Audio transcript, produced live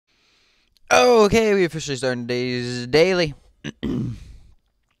Okay, we officially started today's daily.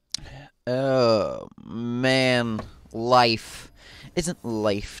 Oh, man. Life. Isn't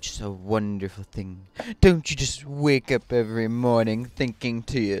life just a wonderful thing? Don't you just wake up every morning thinking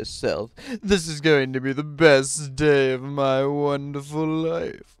to yourself, this is going to be the best day of my wonderful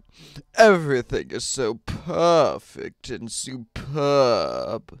life? Everything is so perfect and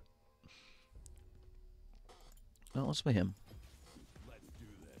superb. Oh, let's play him.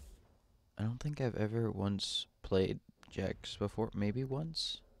 I don't think I've ever once played Jax before. Maybe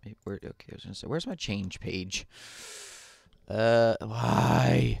once? Maybe, okay, I was gonna say, where's my change page?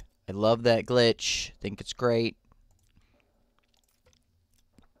 Why? I love that glitch. Think it's great.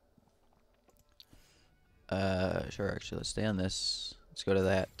 Sure, actually, let's stay on this. Let's go to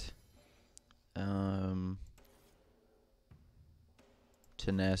that.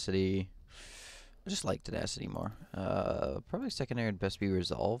 Tenacity. I just like Tenacity more. Probably secondary would best be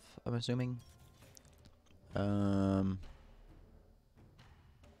Resolve, I'm assuming.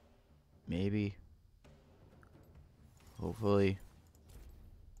 Maybe. Hopefully.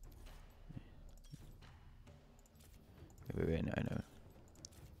 Wait, no, I know.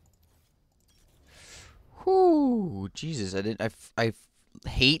 Whoo, Jesus, I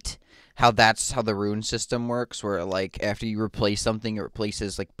hate how that's how the rune system works, where like after you replace something, it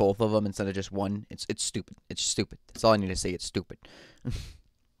replaces like both of them instead of just one. It's stupid. It's stupid. That's all I need to say. It's stupid.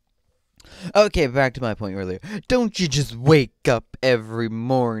 Okay, back to my point earlier. Don't you just wake up every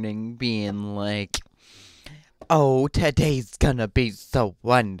morning being like, oh, today's gonna be so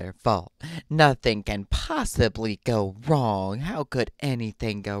wonderful. Nothing can possibly go wrong. How could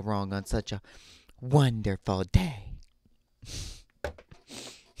anything go wrong on such a wonderful day?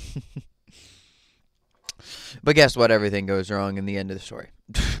 But guess what? Everything goes wrong in the end of the story.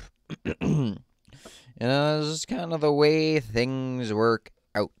 This is kind of the way things work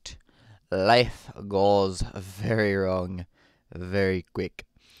out. Life goes very wrong very quick.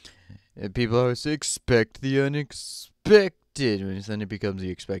 And people always expect the unexpected, when then it becomes the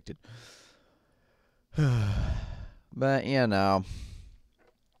expected. But,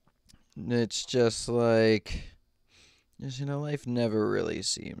 it's just like, life never really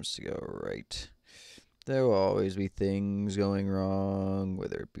seems to go right. There will always be things going wrong,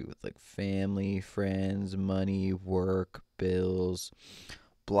 whether it be with like family, friends, money, work, bills,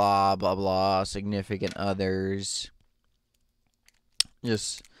 blah blah blah, significant others.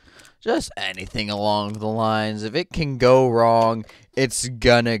 Just anything along the lines. If it can go wrong, it's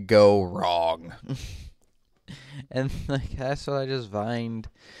gonna go wrong. And like that's what I just find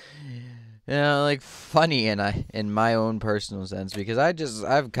like funny in my own personal sense, because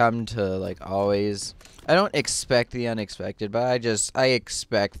I've come to like always, I don't expect the unexpected, but I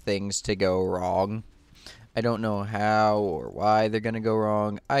expect things to go wrong. I don't know how or why they're gonna go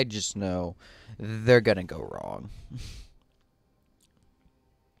wrong. I just know they're gonna go wrong.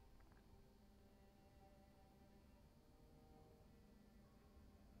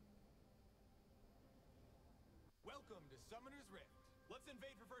 Welcome to Summoner's Rift. Let's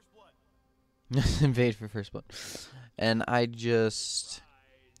invade for first blood. Invade for first blood. And I just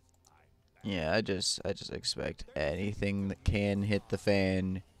I just expect anything that can hit the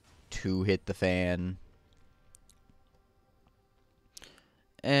fan to hit the fan.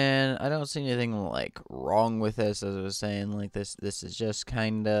 And I don't see anything like wrong with this, as I was saying. Like this is just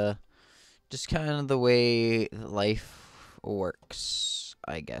kind of the way life works,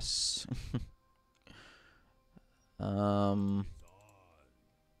 I guess. um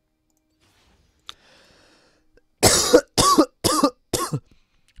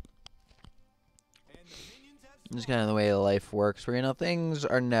It's kind of the way life works, where things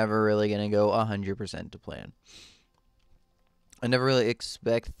are never really gonna go 100% to plan. I never really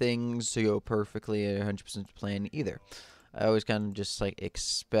expect things to go perfectly at 100% to plan either. I always kind of just like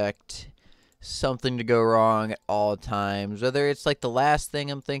expect something to go wrong at all times, whether it's like the last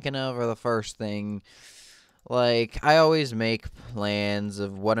thing I'm thinking of or the first thing. Like, I always make plans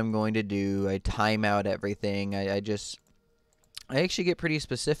of what I'm going to do. I time out everything. I actually get pretty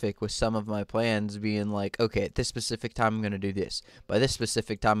specific with some of my plans, being like, okay, at this specific time I'm going to do this. By this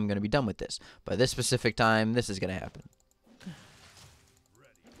specific time I'm going to be done with this. By this specific time this is going to happen.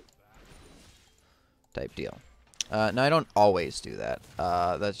 Type deal. No, I don't always do that.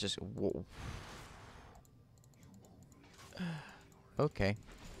 That's just... Whoa. Okay.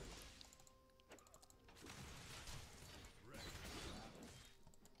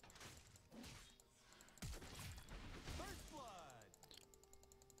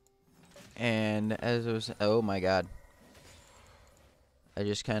 And as I was... Oh my god. I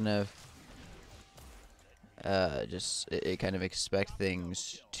just kind of... just it kind of expect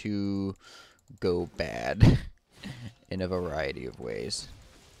things to go bad in a variety of ways.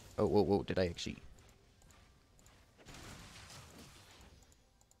 Oh, whoa, whoa, did I actually?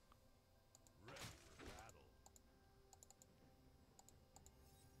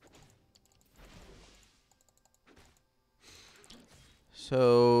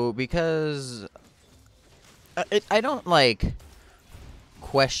 So, because I don't like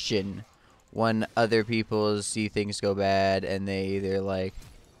question when other people see things go bad and they either like,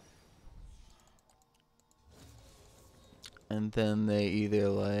 and then they either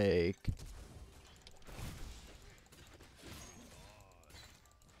like,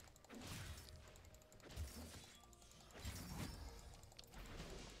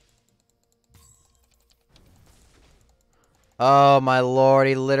 oh my lord,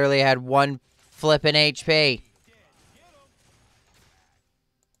 he literally had one flippin' HP.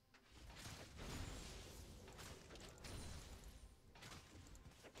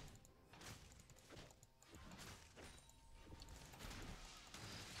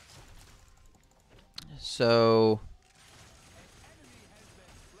 So,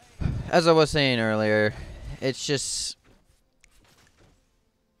 as I was saying earlier, it's just,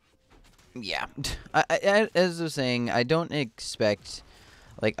 yeah. As I was saying, I don't expect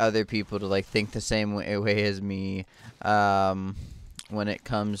like other people to like think the same way as me when it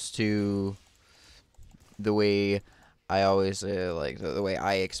comes to the way I always like the way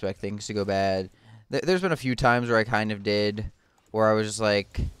I expect things to go bad. There's been a few times where I kind of did, where I was just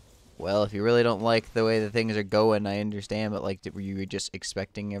like, well, if you really don't like the way that things are going, I understand, but like, were you just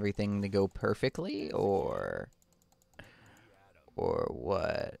expecting everything to go perfectly, or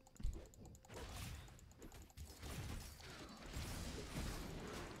what?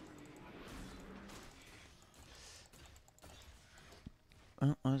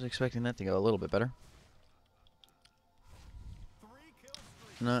 Well, I was expecting that to go a little bit better.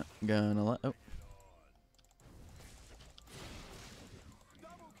 Not gonna let. Oh.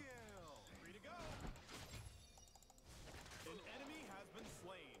 Double kill. Free to go. An enemy has been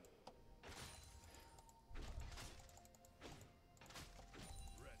slain.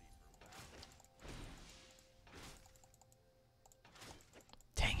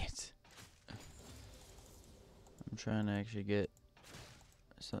 Dang it! I'm trying to actually get.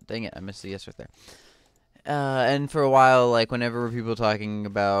 So, dang it! I missed the S right there. And for a while, like, whenever people talking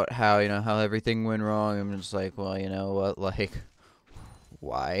about how, you know, how everything went wrong, I'm just like, well, you know what, like,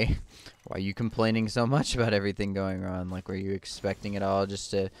 why? Why are you complaining so much about everything going wrong? Like, were you expecting it all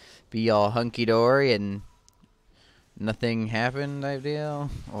just to be all hunky-dory and nothing happened type deal?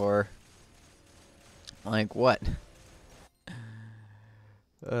 Or, like, what?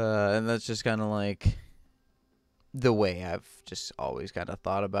 And that's just kind of like the way I've just always kind of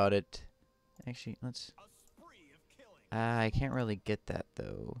thought about it. Actually, let's... I can't really get that,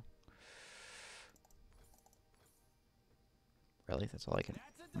 though. Really? That's all I can...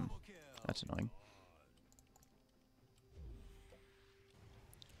 That's annoying.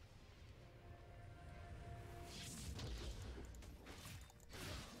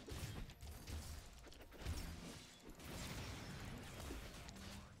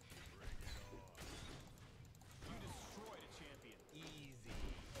 You destroyed a champion. Easy.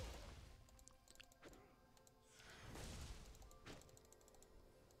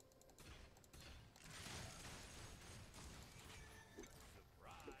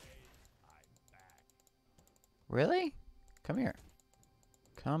 Really? Come here.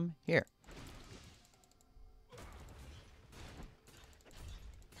 Come here. An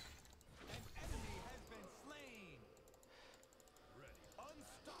enemy has been slain. Ready.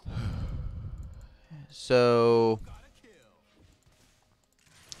 Unstoppable. So, Got a kill.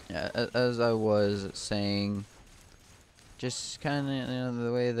 yeah, as I was saying, just kind of, you know,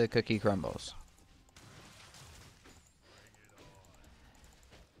 the way the cookie crumbles.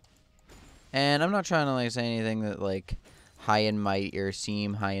 And I'm not trying to, like, say anything that, like, high and mighty or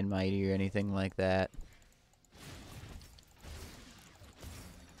seem high and mighty or anything like that.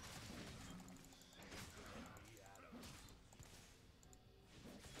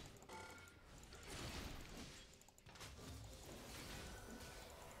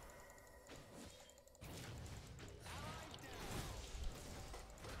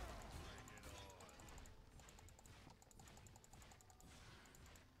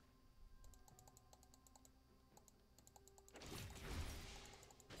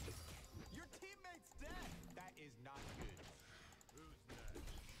 Your teammate's dead. That is not good. Who's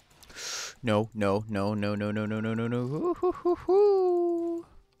next? No, no, no, no, no, no, no, no, no, no. Hoo, hoo, hoo, hoo.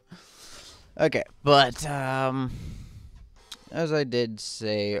 Okay, but, as I did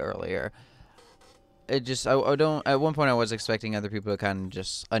say earlier, it just I don't. At one point, I was expecting other people to kind of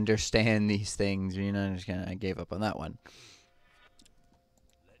just understand these things. You know, I gave up on that one.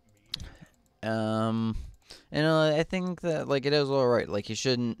 You know, I think that like it is all right. Like you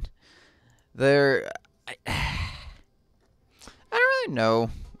shouldn't. I don't really know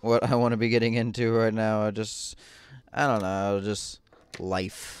what I want to be getting into right now. I don't know, just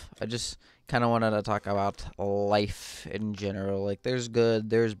life. I just kind of wanted to talk about life in general. Like, there's good,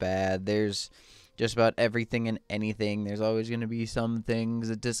 there's bad, there's just about everything and anything. There's always going to be some things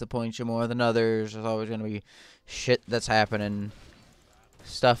that disappoint you more than others. There's always going to be shit that's happening,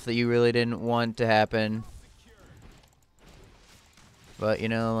 stuff that you really didn't want to happen. But, you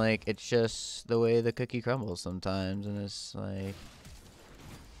know, like, it's just the way the cookie crumbles sometimes, and it's like...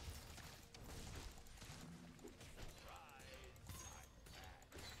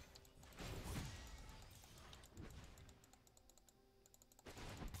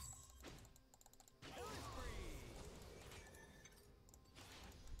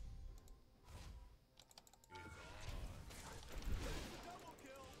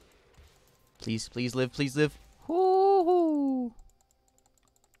 Please, please live, please live. Woo-hoo.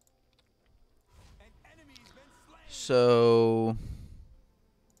 So...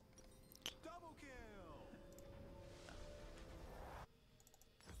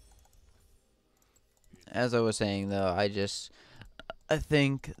 As I was saying, though, I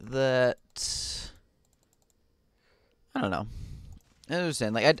think that... I don't know. I was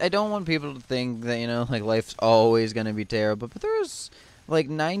saying, like, I don't want people to think that, you know, like, life's always going to be terrible, but there's... Like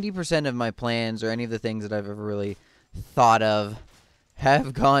 90% of my plans or any of the things that I've ever really thought of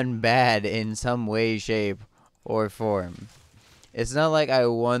have gone bad in some way, shape, or form. It's not like I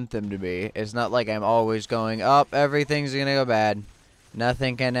want them to be. It's not like I'm always going, everything's gonna go bad.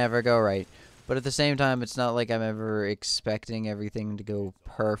 Nothing can ever go right. But at the same time, it's not like I'm ever expecting everything to go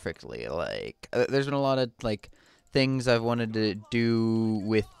perfectly. Like, there's been a lot of, like, things I've wanted to do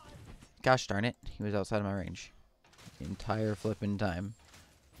with... Gosh darn it, he was outside of my range. The entire flipping time.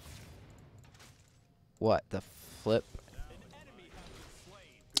 What the flip?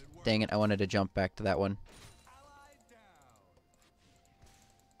 Dang it, I wanted to jump back to that one.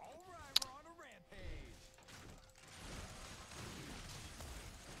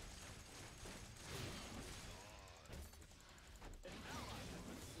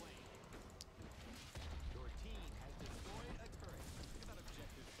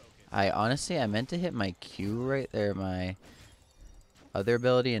 I meant to hit my Q right there, my other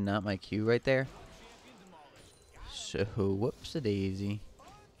ability, and not my Q right there. So, whoops-a-daisy.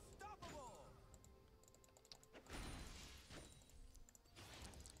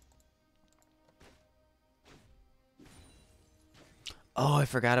 Oh, I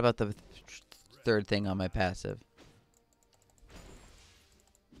forgot about the third thing on my passive.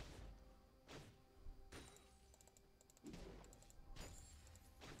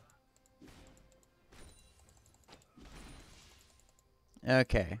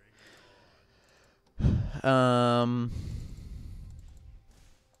 Okay.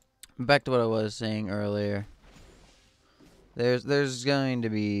 Back to what I was saying earlier. There's going to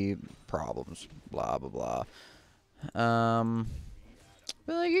be problems, blah blah blah.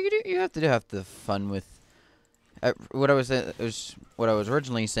 But like you have to have the fun with. What I was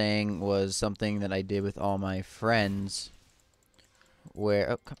originally saying was something that I did with all my friends,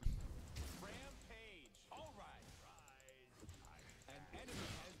 where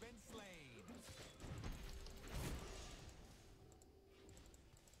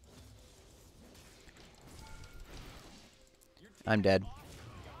I'm dead.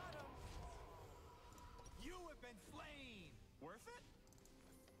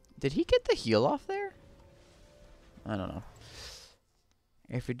 Did he get the heal off there? I don't know.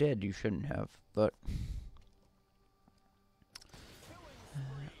 If he did, you shouldn't have, but...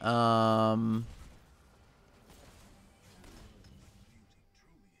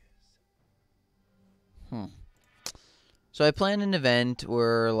 So I planned an event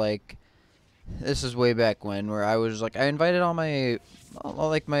where, like... This is way back when, where I was, like... I invited all my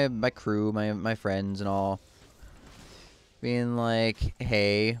crew, my friends and all. Being like,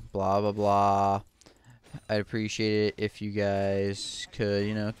 hey, blah, blah, blah. I'd appreciate it if you guys could,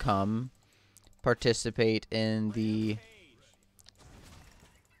 you know, come participate in the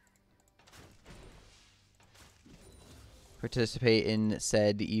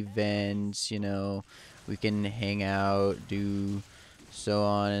said events, you know, we can hang out, do so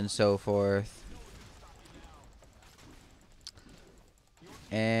on and so forth.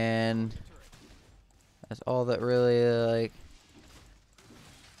 And that's all that really,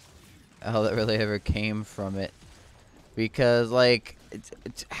 all that really ever came from it. Because, like,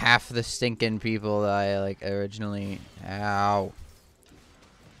 it's half the stinking people that I like originally. Ow.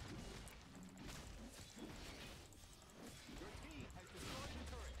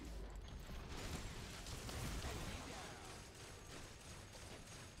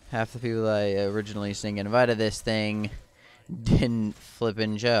 Half the people I originally invited this thing didn't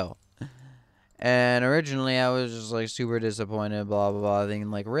flippin' show. And originally I was just like super disappointed, blah blah blah,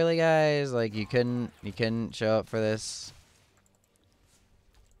 thinking like, really guys, like you couldn't show up for this.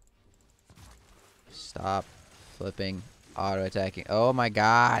 Stop flipping auto attacking. Oh my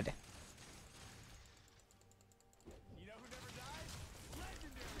god. You know who never dies?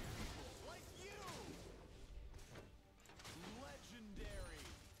 Legendary people like you. Legendary.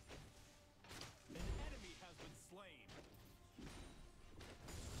 An enemy has been slain.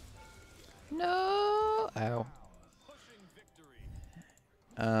 No. Ow. Pushing victory.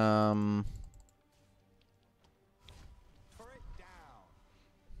 Turret down.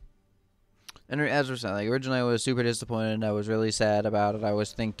 And as we're saying, like originally I was super disappointed. I was really sad about it. I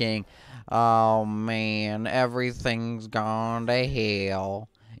was thinking, oh man, everything's gone to hell.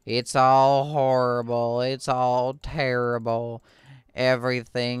 It's all horrible. It's all terrible.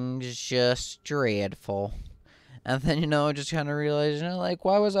 Everything's just dreadful. And then, just kind of realized, like,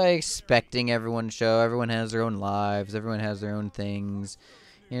 why was I expecting everyone to show? Everyone has their own lives. Everyone has their own things.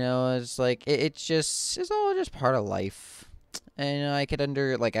 It's like, it's all just part of life. And, I could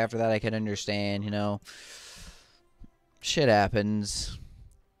after that, I could understand, shit happens.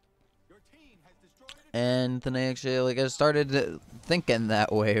 Your team has destroyed it. And then I started thinking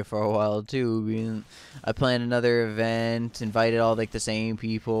that way for a while, too. I planned another event, invited all, the same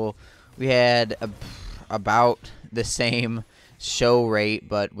people. We had about the same show rate,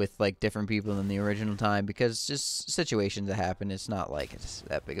 but with different people than the original time, because just situations that happen. It's not like it's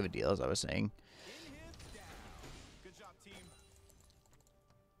that big of a deal, as I was saying. In his down. Good job, team.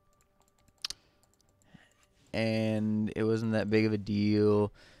 And it wasn't that big of a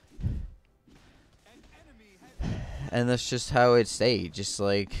deal, An enemy has and that's just how it stayed. Just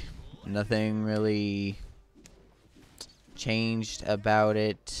nothing really changed about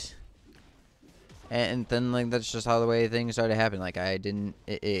it. And then, that's just how the way things started happening. I didn't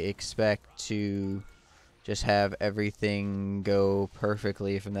expect to just have everything go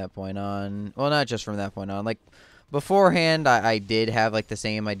perfectly from that point on. Well, not just from that point on. Beforehand, I did have, the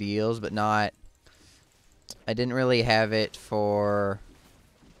same ideals, but not... I didn't really have it for...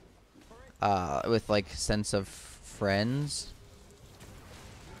 with, sense of friends.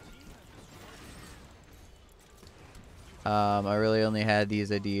 I really only had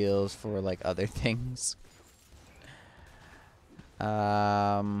these ideals for other things.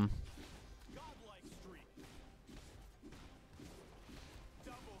 godlike streak.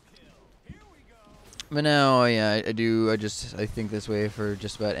 Double kill. Here we go. But now, yeah, I think this way for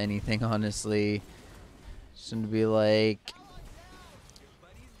just about anything, honestly. Just to be like, Your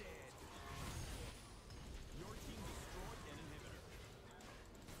buddy's dead. Your team destroyed an inhibitor.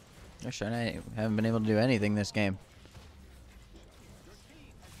 gosh darn, I haven't been able to do anything this game. Your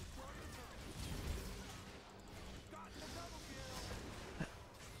team has destroyed a turret. Got the double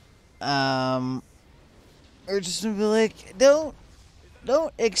kill. Or just to be like, don't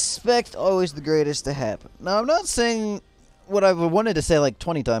expect always the greatest to happen. Now, I'm not saying what I've wanted to say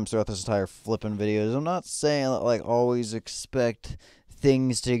 20 times throughout this entire flipping videos. I'm not saying that always expect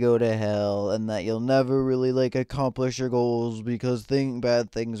things to go to hell and that you'll never really accomplish your goals because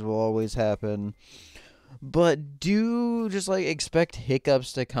bad things will always happen. But do just expect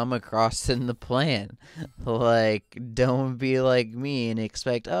hiccups to come across in the plan. Don't be like me and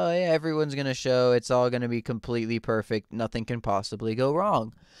expect, oh yeah, everyone's gonna show, it's all gonna be completely perfect, nothing can possibly go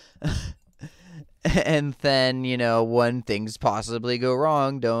wrong. And then, when things possibly go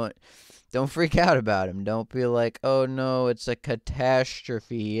wrong, don't freak out about them. Don't be like, oh no, it's a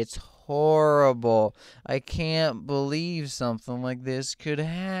catastrophe, it's horrible, I can't believe something like this could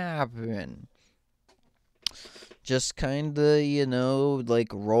happen. Just kinda,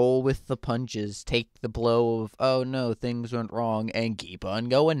 roll with the punches. Take the blow of, oh no, things went wrong, and keep on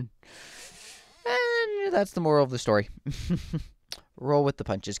going. And that's the moral of the story. Roll with the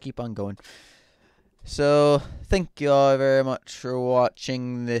punches. Keep on going. So, thank you all very much for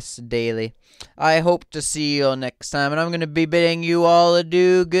watching this daily. I hope to see you all next time, and I'm going to be bidding you all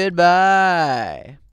adieu. Goodbye.